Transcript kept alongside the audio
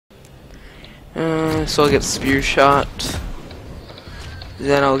So I'll get spear shot.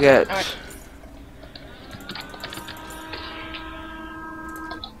 Then I'll get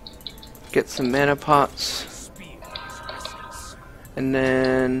some mana pots. And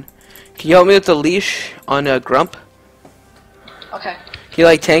then can you help me with the leash on a Grump? Okay. Can you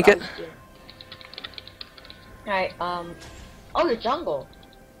like tank it? Alright, oh, you're jungle.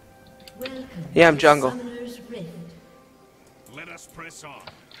 Yeah, I'm jungle. Let us press on.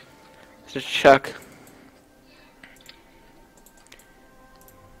 Just check.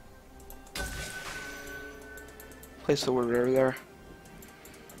 Place the word over there.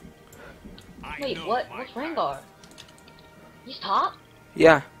 Wait, what? What's Rengar? He's top?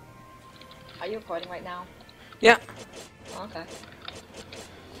 Yeah. Are you recording right now? Yeah. Oh, okay.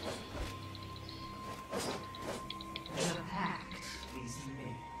 Act, please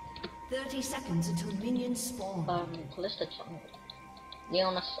me. 30 seconds until minions spawn. Callista jungle.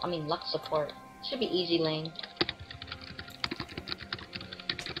 Leonis, I mean Lux support. Should be easy lane.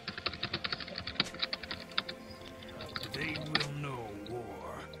 They will know war.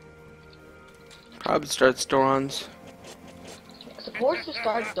 Probably start Storons. Supports who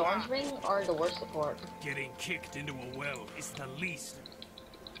start Dawn's Ring are the worst support. Getting kicked into a well is the least.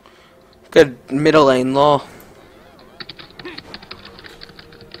 Good middle lane, lol.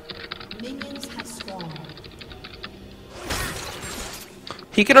 Minions have spawned.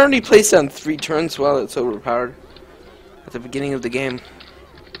 He can only place on 3 turns while it's overpowered at the beginning of the game.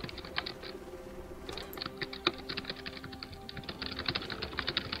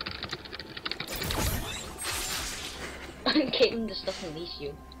 Caitlyn just doesn't leash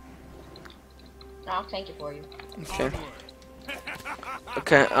you. I'll tank it for you. Okay.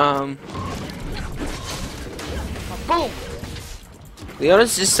 Okay, Boom!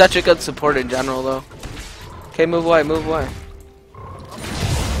 Leona's just such a good support in general, though. Okay, move away, move away.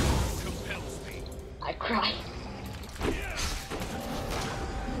 I cry.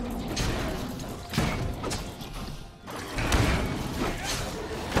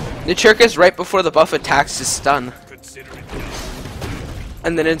 The trick is right before the buff attacks is stun.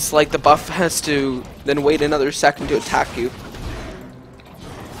 And then it's like the buff has to then wait another second to attack you.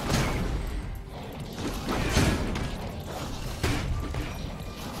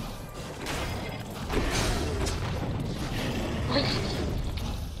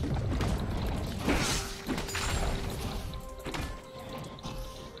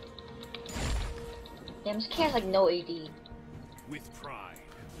 Damn, this kid has like no AD. With pride.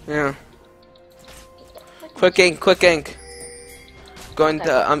 Yeah. Quick ink, quick ink. Going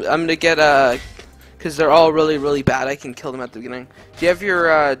to, I'm gonna get cause they're all really bad. I can kill them at the beginning. Do you have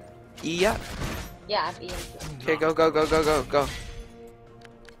your E yet? Yeah, I have E. Okay, go, go, go, go, go, go.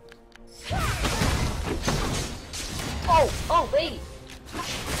 Oh, wait.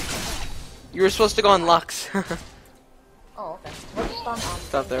 You were supposed to go on Lux. Oh, okay. What's the stun on?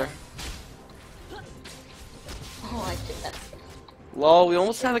 Stop there. Oh, I did that. Lol, we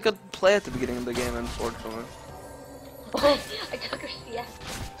almost had a good play at the beginning of the game, unfortunately. I took her CS.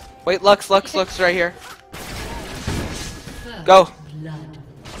 Wait, Lux right here. Go.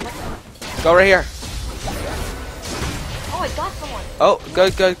 Go right here. Oh, I got someone. Oh,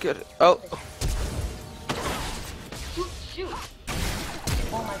 good, good, good. Oh. Shoot.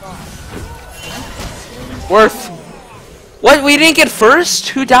 Oh my god. Worth. What? We didn't get first?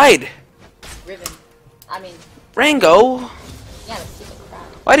 Who died? Riven. I mean, Rango. yeah, that's piece of crap.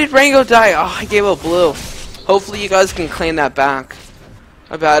 Why did Rango die? Oh, I gave up blue. Hopefully you guys can claim that back.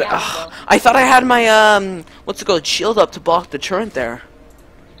 About I thought I had my what's it called, shield up to block the turret there.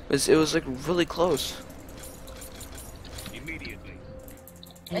 It was like really close. Immediately.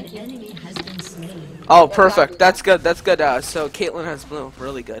 Thank you. Enemy has been slain. Oh, perfect. That's good. That's good. So Caitlyn has blue.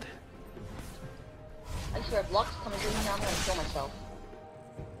 Really good. I swear, if Lux comes in here, I'm gonna kill myself.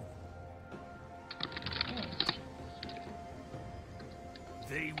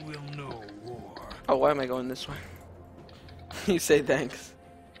 They will know war. Oh, why am I going this way? You say thanks.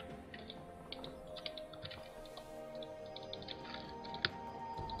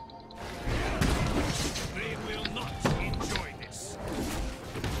 They will not enjoy this.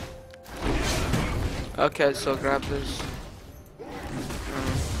 Okay, so grab this.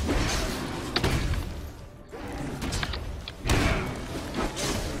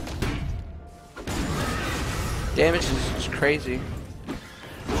 Damage is just crazy.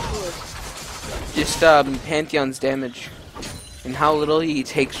 Just Pantheon's damage and how little he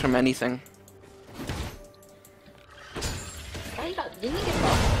takes from anything. Didn't he get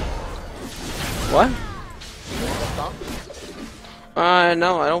buffed? What? Didn't he get buffed?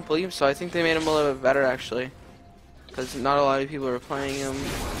 No, I don't believe so. I think they made him a little bit better actually, because not a lot of people are playing him.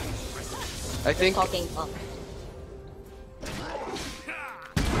 I think. Talking up.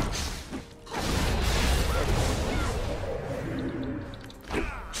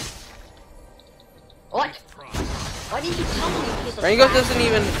 What? Why didn't you tell me, you piece of Rango crap?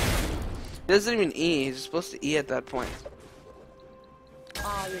 doesn't even E. He's supposed to E at that point.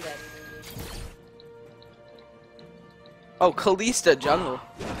 Oh, you're dead. Oh, Kalista jungle.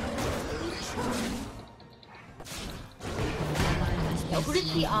 Yo, who did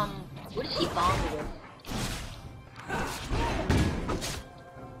she bomb with?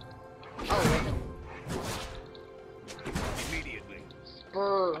 Oh, Riven. Immediately.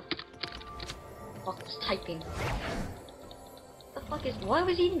 Brr. Fuck was typing. The fuck is? Why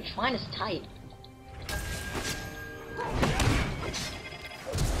was he even trying to type?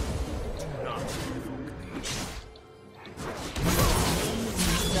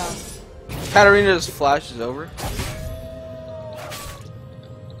 Katarina just flashes over.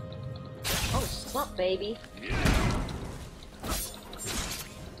 Oh, stop, baby.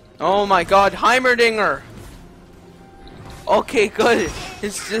 Oh my god, Heimerdinger! Okay, good.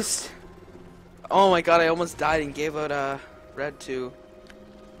 It's just... Oh my god, I almost died and gave out red to...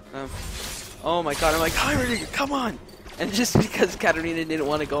 Oh my god, I'm like, Heimerdinger, come on! And just because Katarina didn't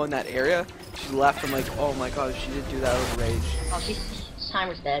want to go in that area, she left. I'm like, oh my god, if she didn't do that, I would rage. Oh,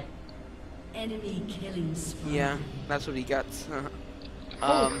 Timer's dead. Enemy killing spree. Yeah, that's what he gets.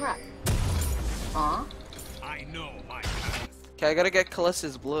 Holy crap. Aw. I know my path. Okay, I gotta get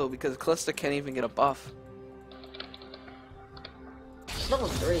Callista's blue because Callista can't even get a buff. She's level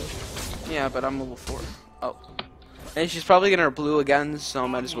 3. Yeah, but I'm level 4. Oh. And she's probably getting her blue again, so I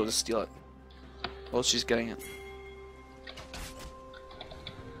might as well just steal it. Well, she's getting it.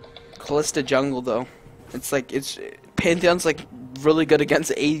 Callista jungle, though. It's like, Pantheon's like really good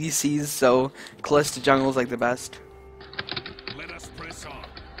against ADCs, so Callista jungle's like the best. Let us press on.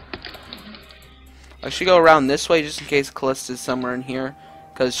 I should go around this way just in case Callista's somewhere in here.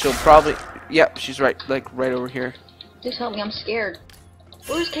 Because she'll probably... Yep, she's right over here. Please help me, I'm scared.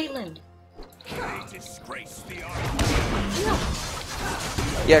 Where's Caitlyn? They disgrace the army. No.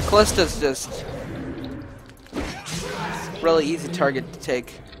 Yeah, Callista's just... really easy target to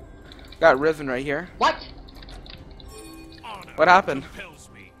take. Got Riven right here. What? Honor What happened? compels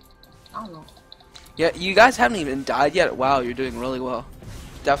me. I don't know. Yeah, you guys haven't even died yet. Wow, you're doing really well.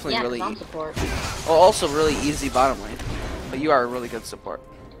 Definitely Yeah, really... 'cause I'm support. Well, also really easy bottom lane. But you are a really good support.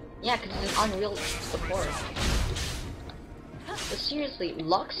 Yeah, because it's an unreal support. But seriously,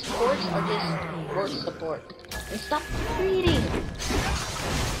 Lux supports are just worse support. And stop reading!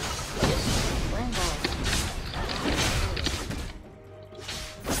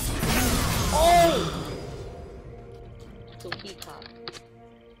 Oh! So Peacock.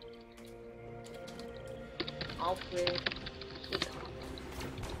 Alfred. Peacock.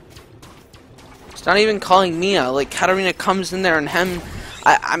 It's not even calling me out. Like, Katarina comes in there and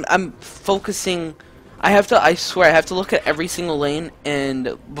I'm focusing... I swear, I have to look at every single lane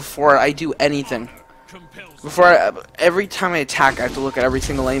and before I do anything. Compels Every time I attack, I have to look at every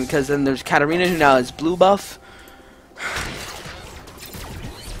single lane because then there's Katarina who now has blue buff.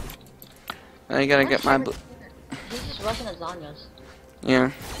 And I gotta get my blue. He's just rushing lasagnas.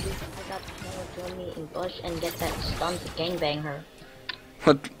 Yeah. I got to join me in bush and get that stun to gangbang her.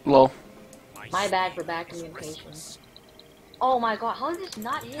 What? Lol. My bad for bad communication. Oh my god, how is this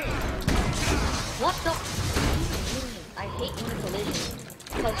not hit? What the? I hate unit collision.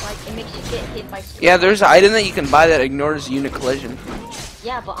 Because like, it makes you get hit by... Yeah, there's an item that you can buy that ignores unit collision.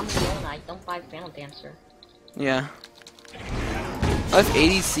 Yeah, but I'm Leona, I don't buy Phantom Dancer. Yeah. I've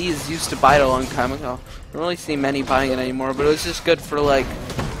ADCs used to buy it a long time ago. I don't really see many buying it anymore, but it was just good for like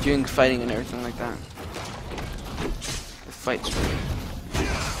doing fighting and everything like that. The fight's really...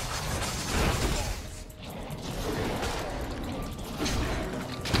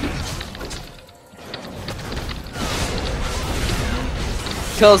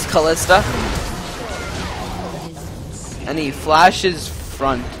 Kills Callista. And he flashes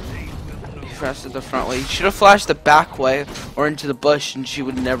front. He flashes the front way. He should have flashed the back way or into the bush and she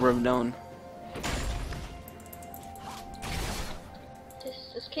would never have known.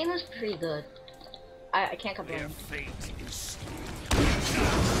 This Caitlyn's pretty good. I can't complain. their fate is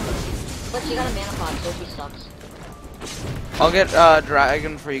But she got a mana pod, so she sucks. I'll get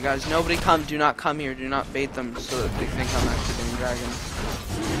dragon for you guys. Nobody come, do not come here, do not bait them so that they think I'm actually doing dragon.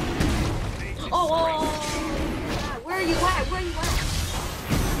 Oh, where are you at? Where are you at?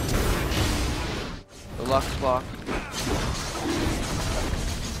 The Lux block.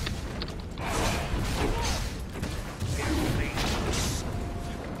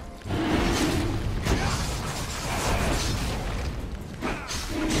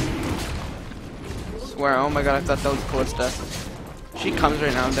 Where? Oh my god, I thought that was Callista. She comes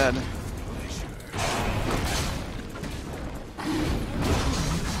right now, I'm dead.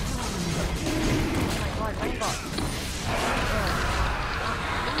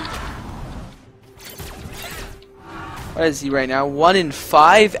 What is he right now? 1 in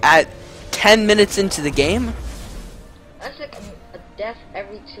 5 at 10 minutes into the game? That's like a death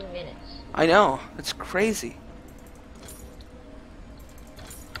every 2 minutes. I know. It's crazy.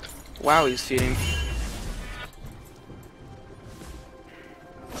 Wow, he's feeding.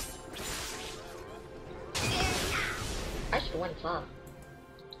 I should have went top.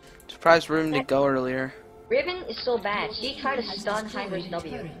 Surprised Riven to go earlier. Riven is so bad. She tried to stun Heimer's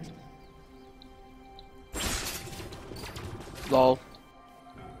W. Lol.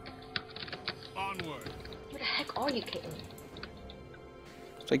 Onward. Where the heck are you, kitten?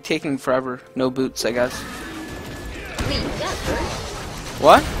 It's like taking forever. No boots, I guess. Wait, you got a turret?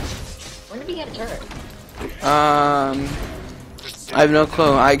 What? When did we get a turret? I have no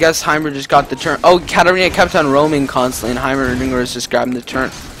clue. I guess Heimer just got the turn. Oh, Katarina kept on roaming constantly, and Heimer was just grabbing the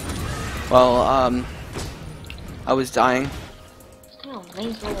turn. Well, I was dying. Still,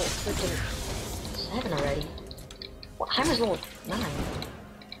 Lane's level freaking 7 already. Well, Heimer's level 9.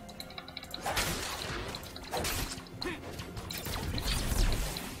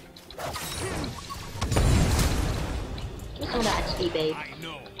 Give me some of that XP, babe. I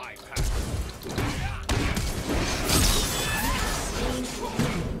know my path.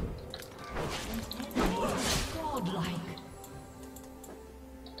 Godlike.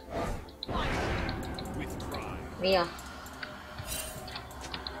 With pride. Mia.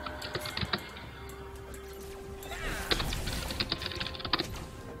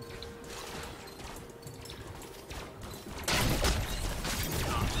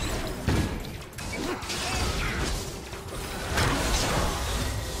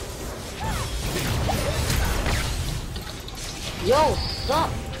 Yo, sup?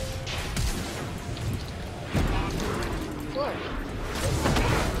 Good.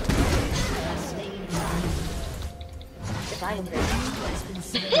 This item there.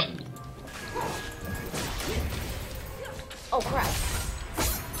 Oh crap.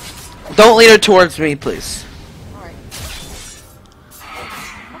 Don't lead her towards me, please. Alright.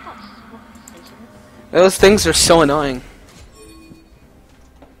 Those things are so annoying.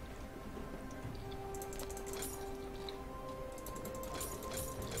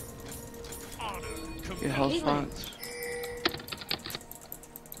 Get health pots.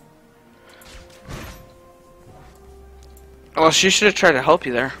 Well, she should have tried to help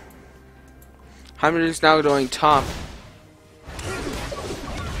you there. Heimer is now going top.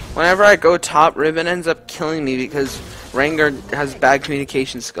 Whenever I go top, Riven ends up killing me because Rengar has bad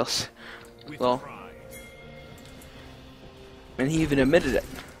communication skills. Well, and he even admitted it.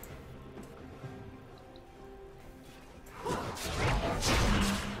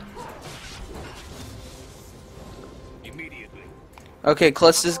 Immediately. Okay,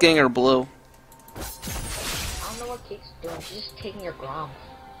 Callista's getting her blue. I don't know what Kate's doing. She's just taking your Grom.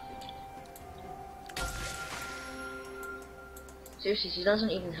 Seriously, she doesn't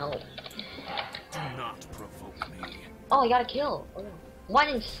even help. Do not provoke me. Oh, I got a kill. Oh, no. 1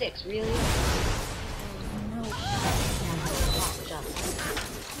 in 6, really? Oh, good job.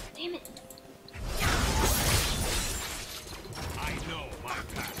 Damn it. I know my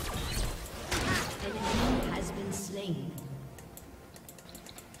path. An enemy has been slain.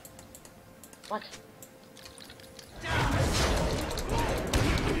 What?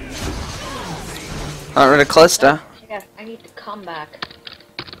 Got rid of Callista. Yeah, I need to come back.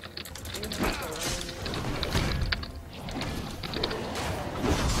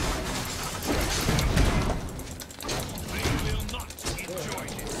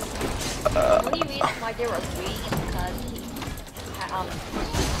 Only reason why they were weak is because he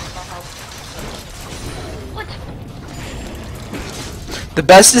what? The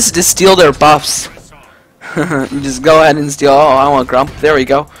best is to steal their buffs. You just go ahead and steal. Oh, I want Grump. There we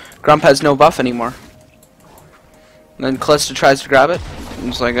go. Grump has no buff anymore. And then Callista tries to grab it. And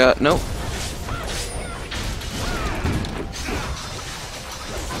it's like, nope.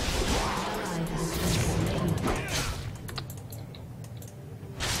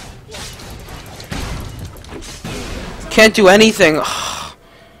 Can't do anything. Oh,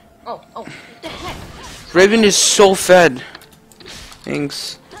 what the heck? Riven is so fed.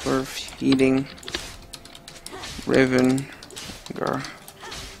 Thanks for feeding Riven. Your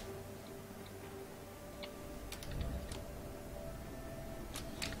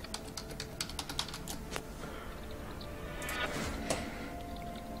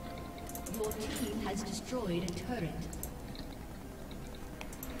team has destroyed a turret.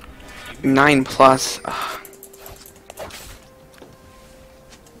 9+. Ugh.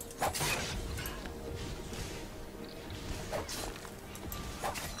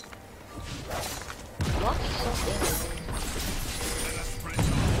 Luck's so big.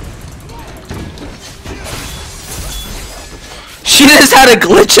 She just had a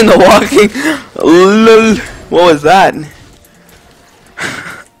glitch in the walking. Lol. What was that?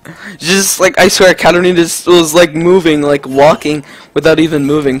 Just like, I swear, Katarina just was like moving, like walking without even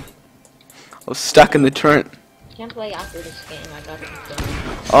moving. I was stuck in the turret. Can't play after this game. I got it.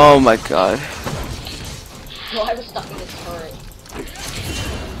 Oh my god. No, I was stuck in this turret.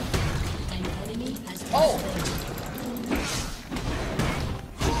 An enemy has Oh!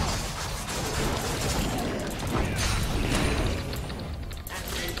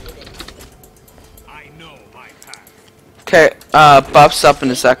 I know my path. Okay, buff's up in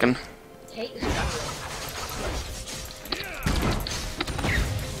a second. Kate is stuck.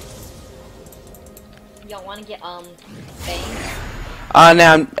 Y'all wanna get, Bane?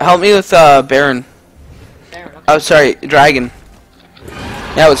 Now, help me with, Baron. Baron, okay. Oh, sorry, Dragon.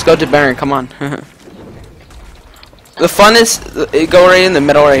 Yeah, let's go to Baron, come on. The fun is, go right in the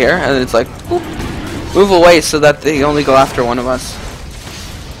middle right here, and it's like, whoop, move away so that they only go after one of us.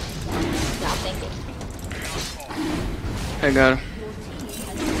 Yeah, I'm thinking. I got it.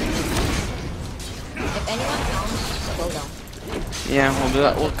 If anyone comes, just slow down. Yeah, we'll do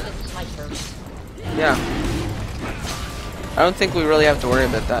that. This is my turn. Yeah. I don't think we really have to worry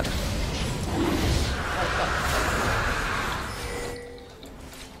about that.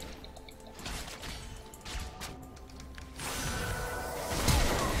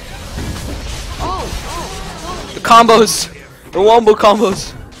 The combos! The wombo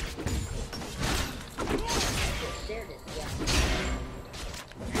combos! There it is, yeah.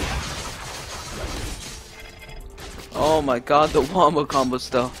 Oh my god, the wombo combos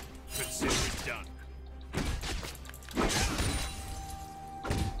though. Consider it done.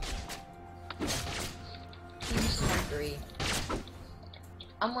 She's 1-3.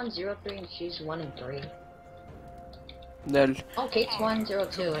 I'm 1-0-3 and she's 1-3. Then Oh, Kate's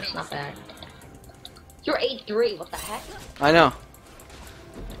 1-0-2. It's not bad. You're 8-3. What the heck? I know.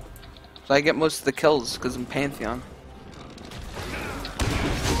 So I get most of the kills because I'm Pantheon.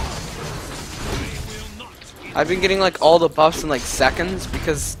 I've been getting like all the buffs in like seconds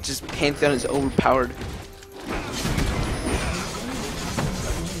because just Pantheon is overpowered.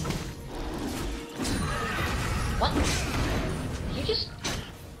 What? You just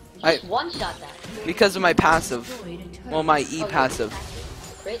one-shot that. Because of my passive. Well, my E Oh, passive.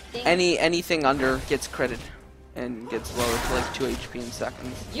 Crit thing? Anything under gets critted and gets lowered to like 2 HP in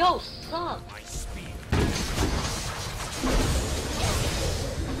seconds. Yo, sup? My speed.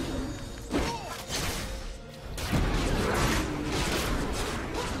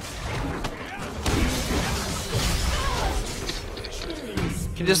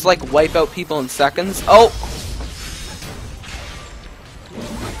 You can just like wipe out people in seconds. Oh!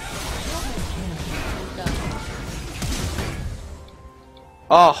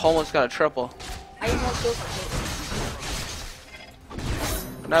 Oh, almost got a triple. I have no kill for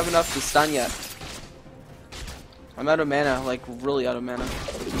I don't have enough to stun yet. I'm out of mana, like really out of mana.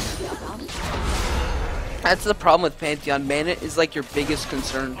 That's the problem with Pantheon. Mana is like your biggest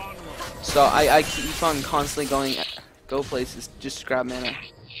concern. So I keep on constantly go places just to grab mana.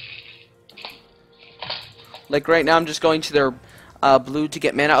 Like right now I'm just going to their blue to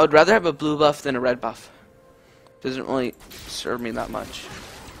get mana. I would rather have a blue buff than a red buff. Doesn't really serve me that much.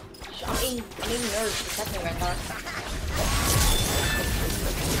 I'm being nerds. Protect me right now.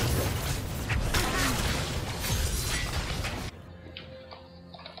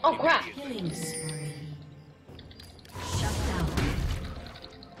 Oh crap! killing spree. Shut down.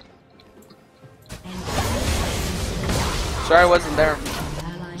 Sorry I wasn't there.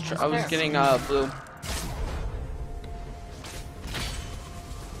 Ally has I was getting blue.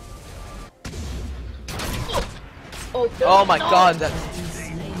 Oh my god, that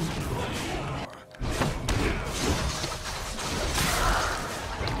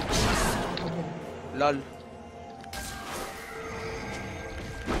lol.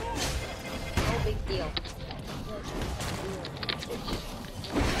 No big deal.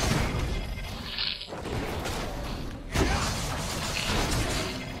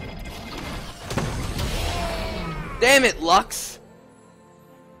 Damn it, Lux!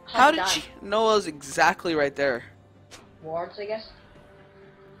 How did die? she know I was exactly right there? Wards, I guess.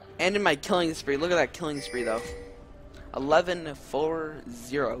 And in my killing spree, look at that killing spree though. 11, 4,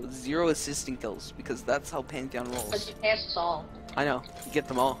 0. 0 assisting kills, because that's how Pantheon But rolls. you passed us all. I know, you get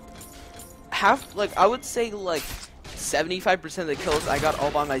them all. I would say like 75% of the kills I got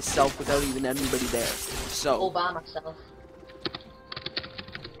all by myself without even anybody there. So All by myself.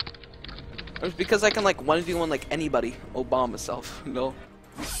 it's because I can like 1v1 like anybody. Obama myself, no.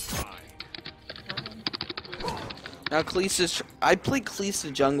 Now Khaleesi's. I played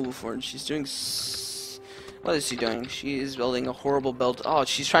Khaleesi jungle before, and she's doing. What is she doing? She is building a horrible build. Oh,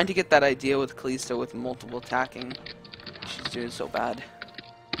 she's trying to get that idea with Khaleesi with multiple attacking. She's doing so bad.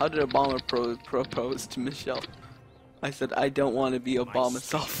 How did Obama propose to Michelle? I said I don't want to be Obama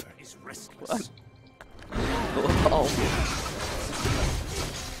myself. What? Oh.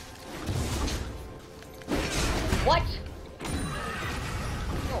 What?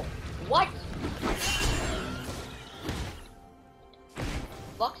 No. What?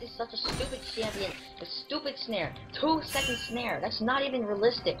 Fox is such a stupid champion. A stupid snare. 2-second snare. That's not even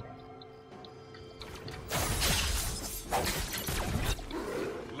realistic.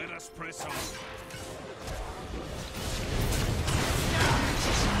 Let us press on.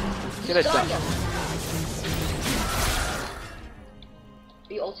 Get it done.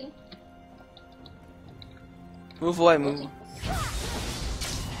 Are you ulting? Move away, move.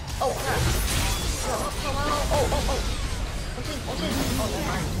 Oh crap. Oh. Ulting. Oh, never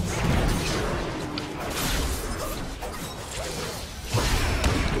mind.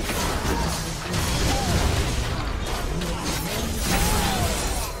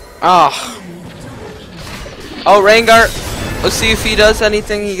 Oh. Oh, Rengar. Let's see if he does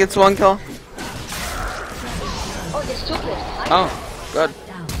anything. He gets 1 kill. Oh, there's 2 kills. Oh, good.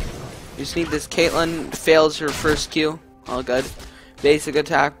 You just need this. Caitlyn fails her first Q. All good. Basic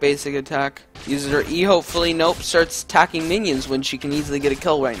attack. Uses her E, hopefully. Nope. Starts attacking minions when she can easily get a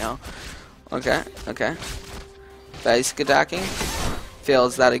kill right now. Okay. Basic attacking.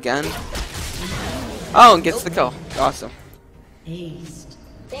 Fails that again. Oh, and gets the kill. Awesome.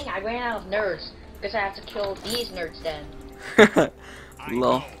 Dang, I ran out of nerds. Because I have to kill these nerds then.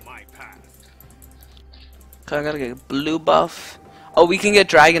 Lol. Okay, I gotta get a blue buff. Oh, we can get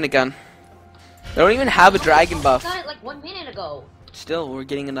dragon again. They don't even have a dragon buff. I got it like 1 minute ago. Still, we're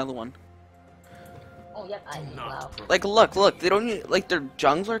getting another one. Oh, yep, wow. Like, look, they don't need, like, their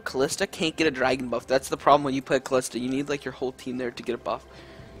jungler, Callista, can't get a dragon buff. That's the problem when you play Callista. You need, like, your whole team there to get a buff.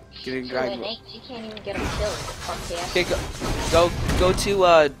 Getting a dragon buff. She can't even get a kill. Okay, go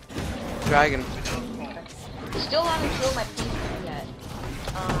to, dragon. Still haven't killed my team yet.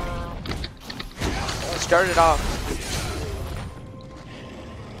 Start it off.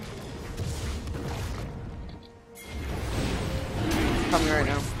 Coming right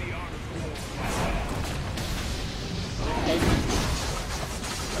now.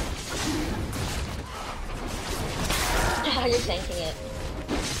 You're tanking it.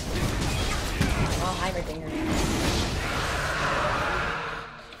 Oh, Heimerdinger.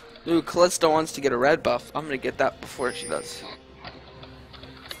 Ooh, Callista wants to get a red buff. I'm gonna get that before she does.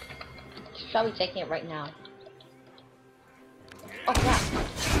 She's probably taking it right now. Oh crap.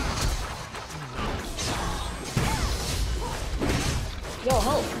 Yo,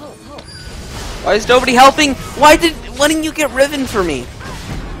 help. Why is nobody helping? Why didn't you get Riven for me?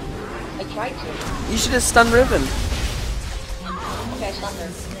 I tried to. You should have stunned Riven. Okay, I stunned her.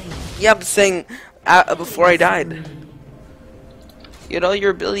 Yeah, but saying before I died. You had all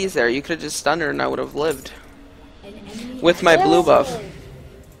your abilities there. You could have just stunned her and I would have lived. With my blue buff.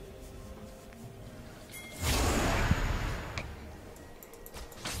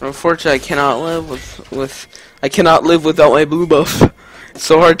 Unfortunately, I cannot live I cannot live without my blue buff. It's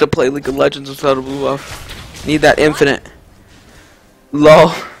so hard to play League of Legends without a blue buff. Need that infinite.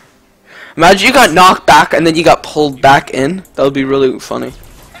 Lol. Imagine you got knocked back and then you got pulled back in. That would be really funny.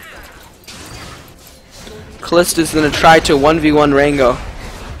 Callista's gonna try to 1v1 Rango.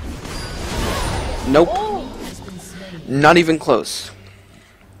 Nope. Not even close.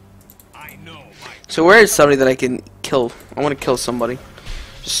 So where is somebody that I can kill? I want to kill somebody.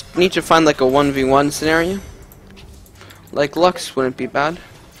 Just need to find like a 1v1 scenario. Like Lux wouldn't be bad.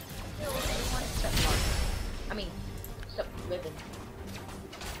 I mean, stop living.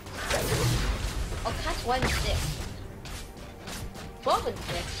 Oh, catch 1 and 6. 12 and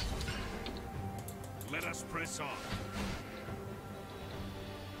 6. Let us press on.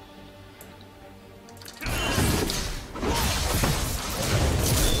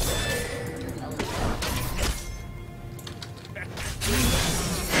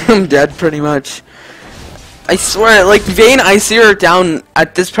 I'm dead pretty much. I swear, like Vayne, I see her down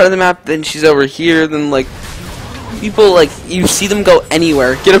at this part of the map, then she's over here, then like people like you see them go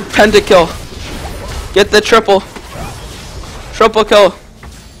anywhere. Get a pentakill. Get the triple kill.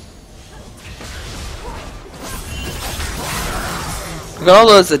 Look at all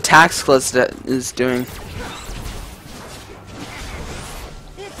those attacks Calista is doing.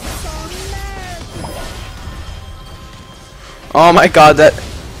 Oh my god, that.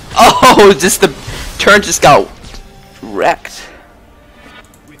 Oh, just the turn just got wrecked.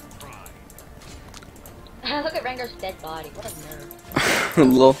 Look at Rengar's dead body. What a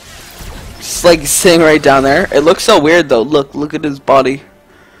nerd. Lol. Just like sitting right down there. It looks so weird though. Look at his body.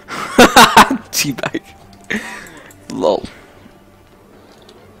 Teabag. Lol.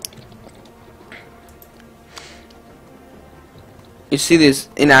 You see these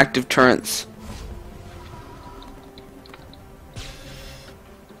inactive turrets.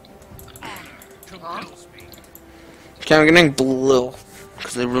 Okay, I'm getting blue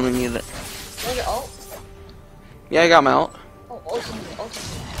because I really need it. Where's your ult? Yeah, I got my ult. Oh, ult.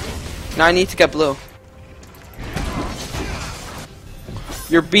 Now I need to get blue.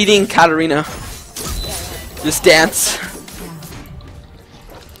 You're beating Katarina. Just dance.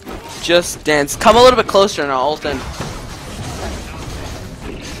 Just dance. Come a little bit closer and I'll ult in.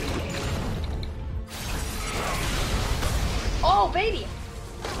 Oh, baby!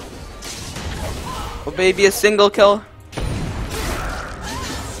 Oh, baby, a single kill.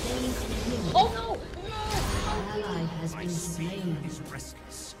 Oh, no! An ally has been slain.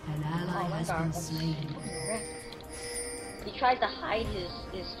 An ally has been slain. He tries to hide his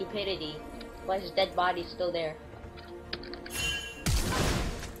stupidity, but his dead body's still there.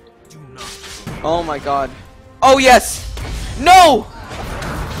 Oh my god. Oh yes! No!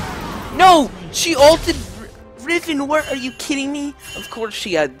 No! She ulted Riven, what? Are you kidding me? Of course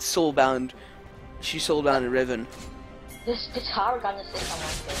she had soulbound. She soulbound Riven. The tower got an assist on one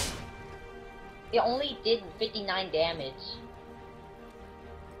thing. It only did 59 damage.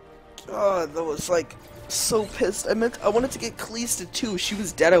 Oh, that was like so pissed. I wanted to get Kalista too. She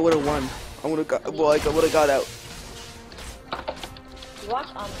was dead. I would have won. I would have got. Well, I would have got out. You watch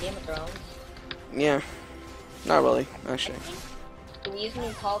Game of Thrones? Yeah. Not really, actually. The reason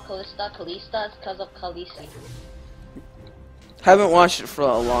we call Kalista Kalista is because of Khaleesi. Haven't watched it for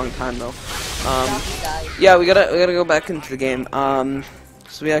a long time though. Joffrey died. Yeah, we gotta go back into the game.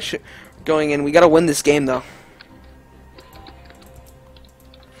 So we actually going in. We gotta win this game though.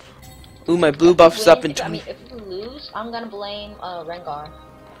 Ooh, my blue buff's up in 20. I mean, if we lose, I'm gonna blame Rengar.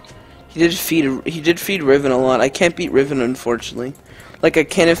 He did feed Riven a lot. I can't beat Riven unfortunately. Like I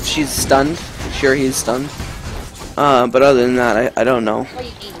can if she's stunned. Sure, he's stunned. But other than that, I don't know. Why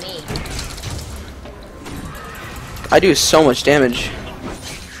you beat me? I do so much damage.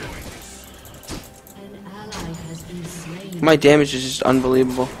 An ally has been slain. My damage is just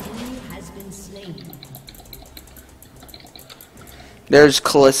unbelievable. Enemy has been slain. There's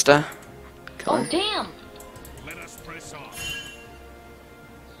Kalista. Kill Oh her. damn! Let us press on.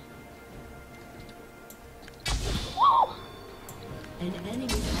 An enemy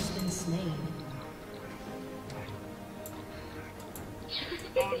has been slain.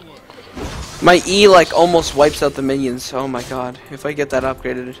 My E like almost wipes out the minions. Oh my god! If I get that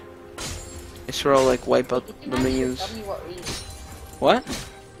upgraded, I swear I'll like wipe out the minions. What?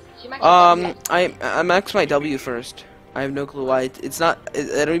 I max my W first. I have no clue why. It's not.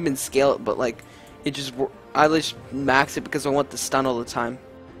 I don't even scale it, but like, it just. I just max it because I want the stun all the time.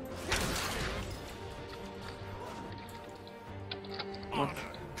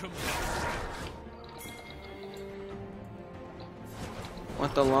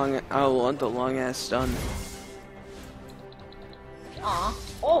 Want the long? I want the long ass stun. Aw.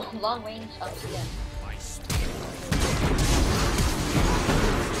 Oh, long range. Oh, yeah.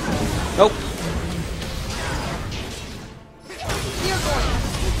 Nope. You're going.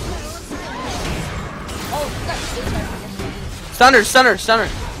 Oh, you got Stunner, stunner, stunner.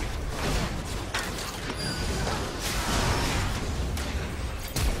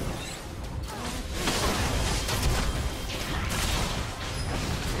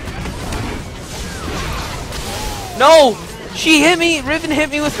 No! She hit me! Riven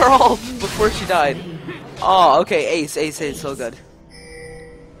hit me with her ult before she died. Oh, okay, ace, so good.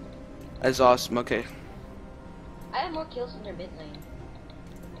 That's awesome, okay. I have more kills in their mid lane.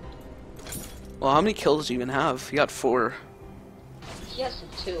 Well, how many kills do you even have? You got 4. She has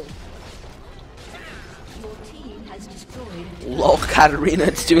 2. Your team has destroyed. Lol, Katarina,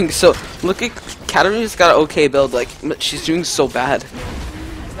 it's doing so. Look at Katarina's got an okay build, like, she's doing so bad.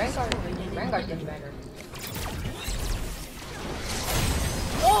 Rengar's getting better.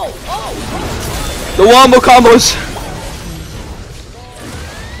 Oh! The wombo combos!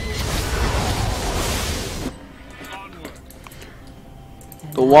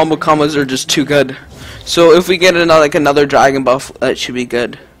 The wombo combos are just too good. So if we get another dragon buff, that should be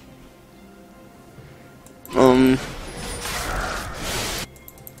good. I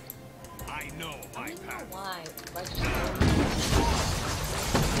know my path. Why?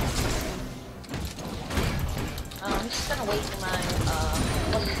 I'm just gonna gonna wait for my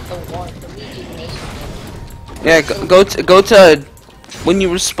what's the rejuvenation. Yeah, go to when you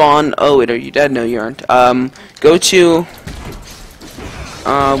respawn. Oh wait, are you dead? No, you aren't. Go to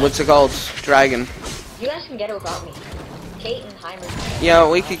what's it called? Dragon. You guys can get it without me. Kate and Heimer. Yeah,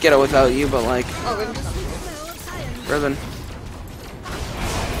 we could get it without you, but like. Oh, Ribbon's coming. Ribbon.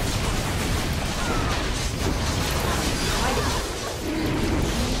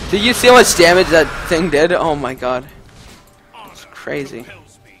 Did you see how much damage that thing did? Oh my god. It's crazy.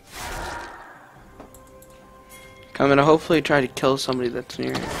 I'm gonna hopefully try to kill somebody that's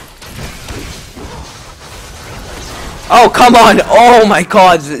near. Oh, come on! Oh my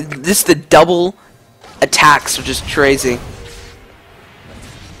god! This the double attacks are just crazy.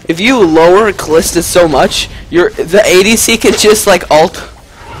 If you lower Callista so much, the ADC can just like ult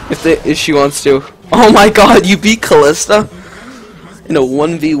if she wants to. Oh my god, you beat Callista in a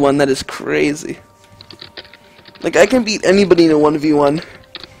 1v1. That is crazy. Like I can beat anybody in a 1v1.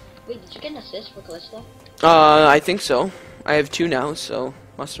 Wait, did you get an assist for Callista? I think so. I have 2 now, so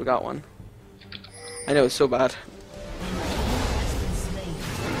must have got 1. I know it's so bad.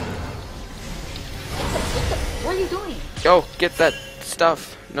 What are you doing? Go get that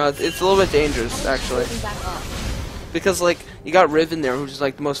stuff. No, it's a little bit dangerous actually. Because like you got Riv in there, who's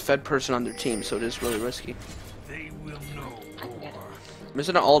like the most fed person on their team, so it is really risky. They will know. I'm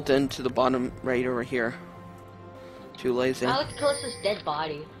just gonna ult into the bottom right over here. Too lazy. I like Callista's dead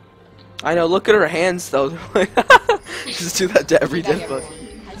body. I know. Look at her hands though. Just do that to every dead body.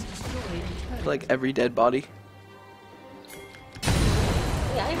 Like every dead body.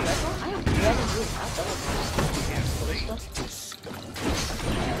 Yeah, I have red and blue Callista.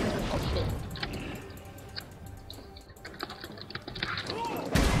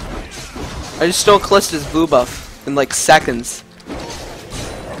 I just stole Callista's blue buff in like seconds.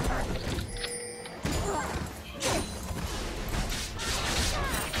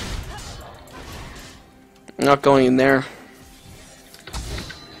 I'm not going in there.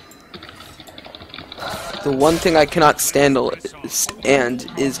 The one thing I cannot stand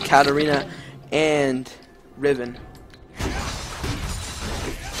is Katarina and Riven.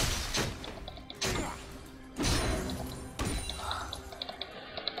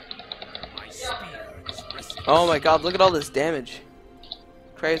 Oh my god, look at all this damage.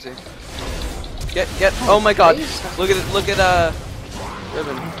 Crazy. Get, oh my god. Look at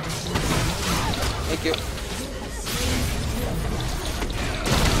Riven. Thank you.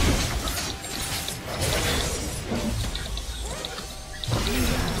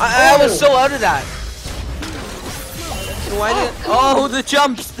 I was so out of that. Why did? Oh, the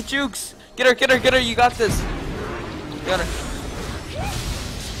jumps, the jukes. Get her, you got this. You got her.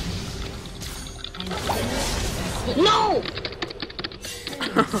 No!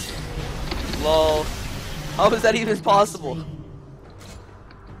 Lol. How is that even possible?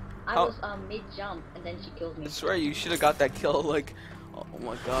 I was mid-jump and then she killed me. I swear you should have got that kill, like, oh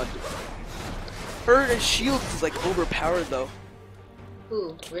my god. Her shield is like overpowered though.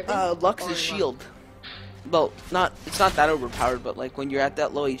 Who? Ribbon? Lux's shield. Well, it's not that overpowered, but like when you're at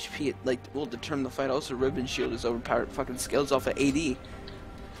that low HP, it like will determine the fight. Also, Ribbon's shield is overpowered. Fucking scales off of AD.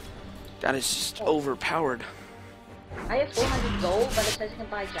 That is just overpowered. I have 400 gold, but it says you can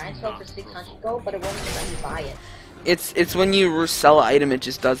buy a giant spell for 600 gold, but it won't even let me buy it. It's when you resell an item, it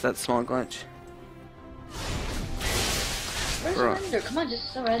just does that small glitch. Surrender, come on,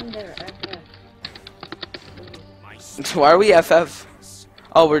 just surrender. So why are we FF?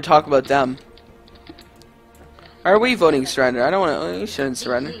 Oh, we're talking about them. Why are we voting surrender? I don't want to. You shouldn't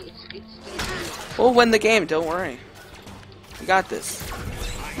surrender. We'll win the game. Don't worry. We got this.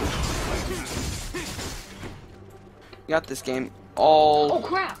 We got this game. All. Oh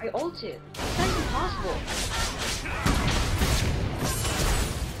crap! I ulted. That's impossible.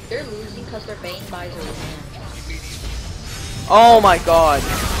 They're losing because their Bane buys are losing. Oh my god.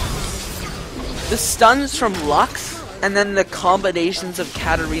 The stuns from Lux. And then the combinations of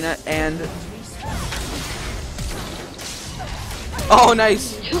Katarina and... Oh,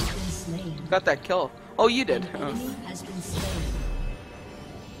 nice! Got that kill. Oh, you did. Oh.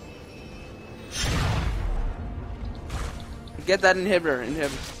 Get that inhibitor.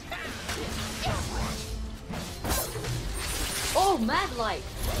 Oh, Mad Light!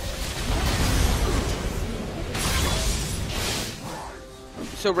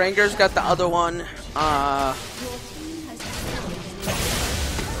 So Ranger's got the other one.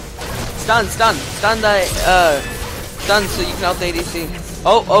 Stun so you can out the ADC.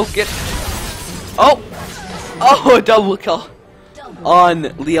 Oh, a double kill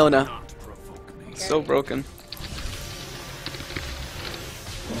on Leona. So broken.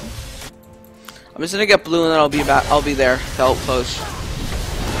 I'm just gonna get blue and then I'll be back. I'll be there to help push.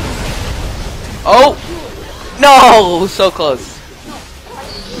 Oh no! So close.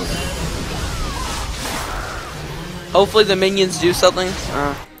 Hopefully the minions do something.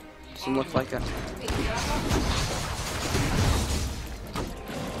 Doesn't look like it.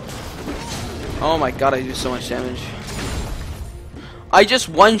 Oh my god, I do so much damage. I just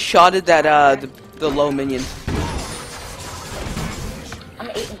one-shotted that the low minion. I'm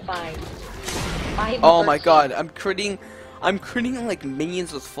 8 and 5. Oh my god, I'm critting like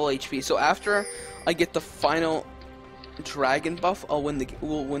minions with full HP. So after I get the final dragon buff, we'll win the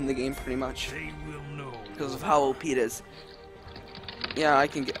game pretty much. They will know. Because of how OP it is. Yeah, I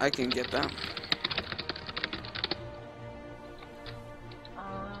can get that.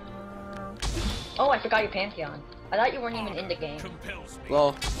 Oh, I forgot your Pantheon. I thought you weren't even in the game. Compels me.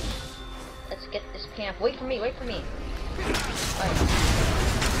 Well, Let's get this camp. Wait for me, wait for me. Alright.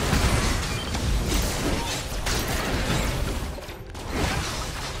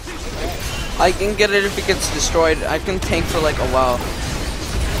 I can get it if it gets destroyed. I can tank for like a while.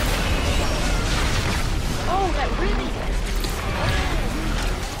 Oh, that really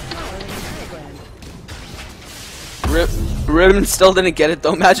Ribbon still didn't get it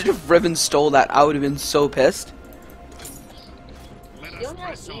though. Imagine if Ribbon stole that. I would have been so pissed. Let You us know how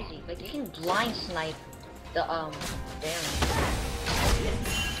press on. easy. Like, you can blind snipe the, Baron.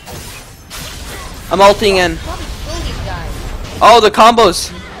 I'm ulting in. Probably kill these guys. Oh, the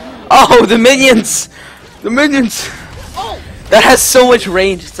combos. Oh, the minions. The minions. Oh! That has so much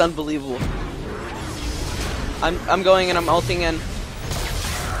range. It's unbelievable. I'm going and I'm ulting in.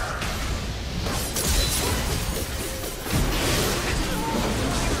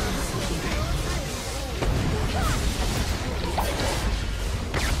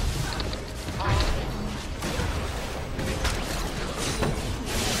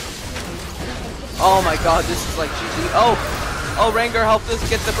 Oh my god, this is like GG. Oh, Ranger, help us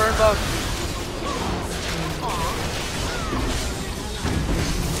get the burn buff.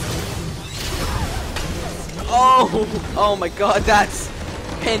 Oh my god, that's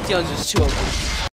Pantheon's just too OP.